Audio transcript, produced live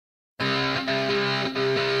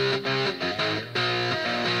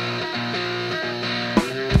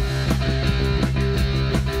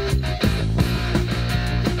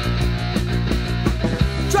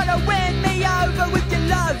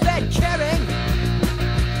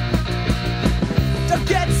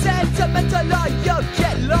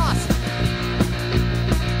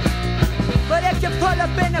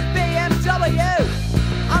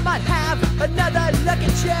another look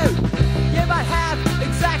at you. You might have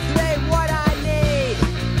exactly what I need,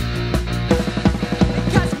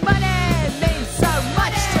 because money means so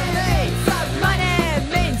much to me. Money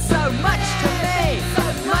means so much to me.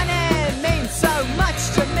 Money means so much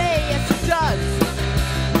to me. Yes, it does.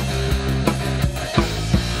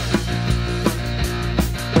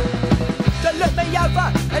 Don't look me over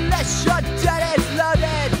unless your debt is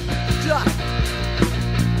loaded.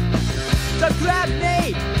 Don't grab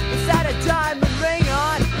me without a diamond ring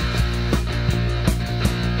on,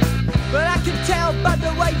 but I can tell by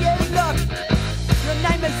the way you look, your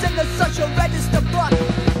name is in the social register book.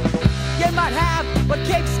 You might have what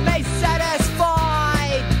keeps me satisfied.